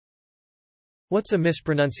What's a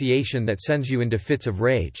mispronunciation that sends you into fits of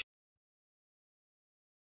rage?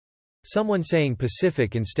 Someone saying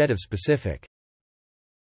Pacific instead of specific.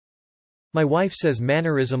 My wife says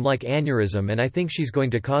mannerism like aneurysm and I think she's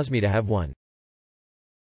going to cause me to have one.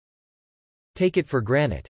 Take it for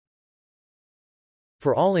granted.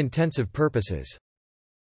 For all intensive purposes.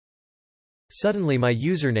 Suddenly my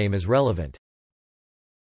username is relevant.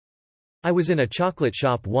 I was in a chocolate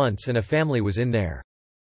shop once and a family was in there.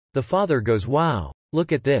 The father goes, "Wow,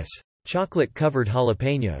 look at this. Chocolate-covered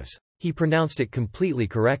jalapenos." He pronounced it completely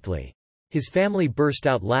correctly. His family burst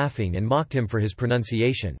out laughing and mocked him for his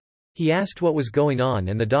pronunciation. He asked what was going on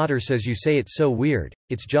and the daughter says, "You say it's so weird,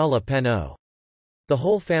 it's jalapeno." The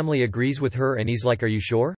whole family agrees with her and he's like, "Are you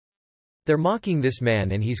sure?" They're mocking this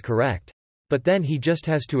man and he's correct. But then he just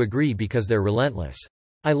has to agree because they're relentless.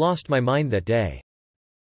 I lost my mind that day.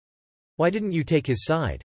 Why didn't you take his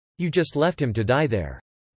side? You just left him to die there.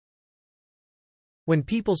 When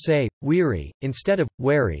people say, weary, instead of,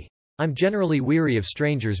 wary, I'm generally weary of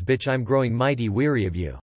strangers, bitch, I'm growing mighty weary of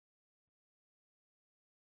you.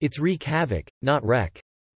 It's wreak havoc, not wreck.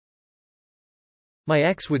 My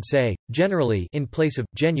ex would say, generally, in place of,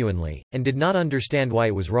 genuinely, and did not understand why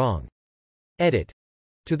it was wrong. Edit.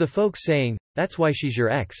 To the folks saying, that's why she's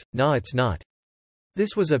your ex, nah it's not.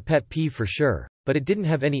 This was a pet peeve for sure, but it didn't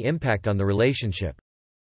have any impact on the relationship.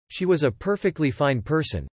 She was a perfectly fine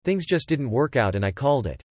person, things just didn't work out and I called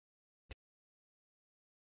it.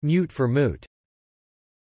 Mute for moot.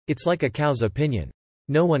 It's like a cow's opinion.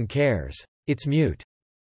 No one cares. It's mute.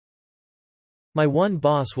 My one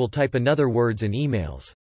boss will type another words in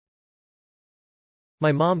emails.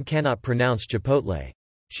 My mom cannot pronounce Chipotle.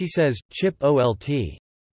 She says, Chip-Olt.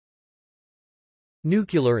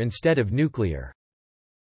 Nuclear instead of nuclear.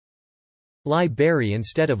 Library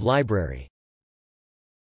instead of library.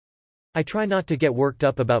 I try not to get worked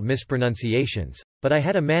up about mispronunciations, but I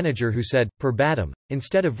had a manager who said, verbatim,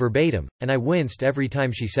 instead of verbatim, and I winced every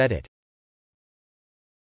time she said it.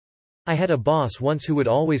 I had a boss once who would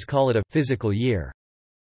always call it a physical year.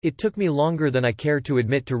 It took me longer than I cared to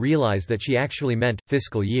admit to realize that she actually meant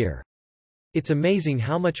fiscal year. It's amazing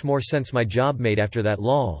how much more sense my job made after that,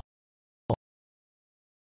 lol.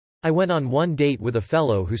 I went on one date with a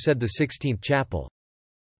fellow who said the 16th chapel.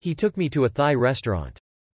 He took me to a Thai restaurant.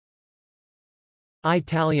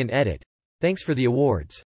 Italian edit. Thanks for the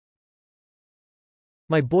awards.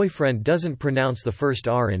 My boyfriend doesn't pronounce the first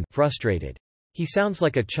R in frustrated. He sounds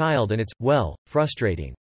like a child and it's, well,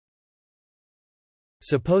 frustrating.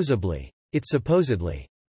 Supposedly. It's supposedly.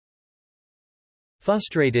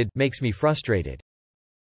 Frustrated makes me frustrated.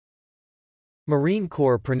 Marine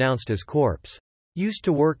Corps pronounced as corpse. Used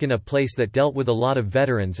to work in a place that dealt with a lot of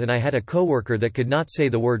veterans and I had a coworker that could not say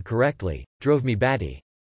the word correctly, drove me batty.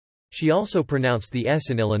 She also pronounced the S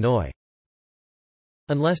in Illinois.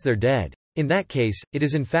 Unless they're dead. In that case, it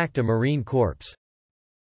is in fact a Marine corpse.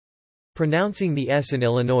 Pronouncing the S in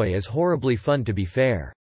Illinois is horribly fun, to be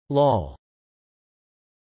fair. Lol.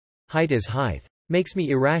 Height as height. Makes me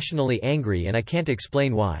irrationally angry and I can't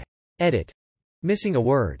explain why. Edit. Missing a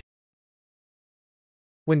word.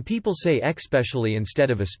 When people say especially instead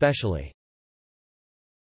of especially.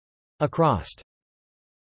 Across.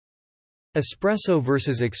 Espresso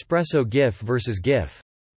versus espresso, GIF versus GIF.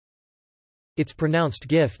 It's pronounced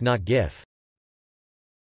GIF, not GIF.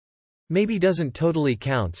 Maybe doesn't totally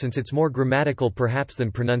count since it's more grammatical perhaps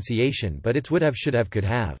than pronunciation, but it's would have, should have, could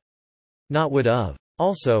have. Not would have.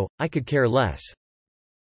 Also, I could care less.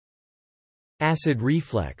 Acid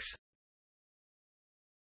reflex.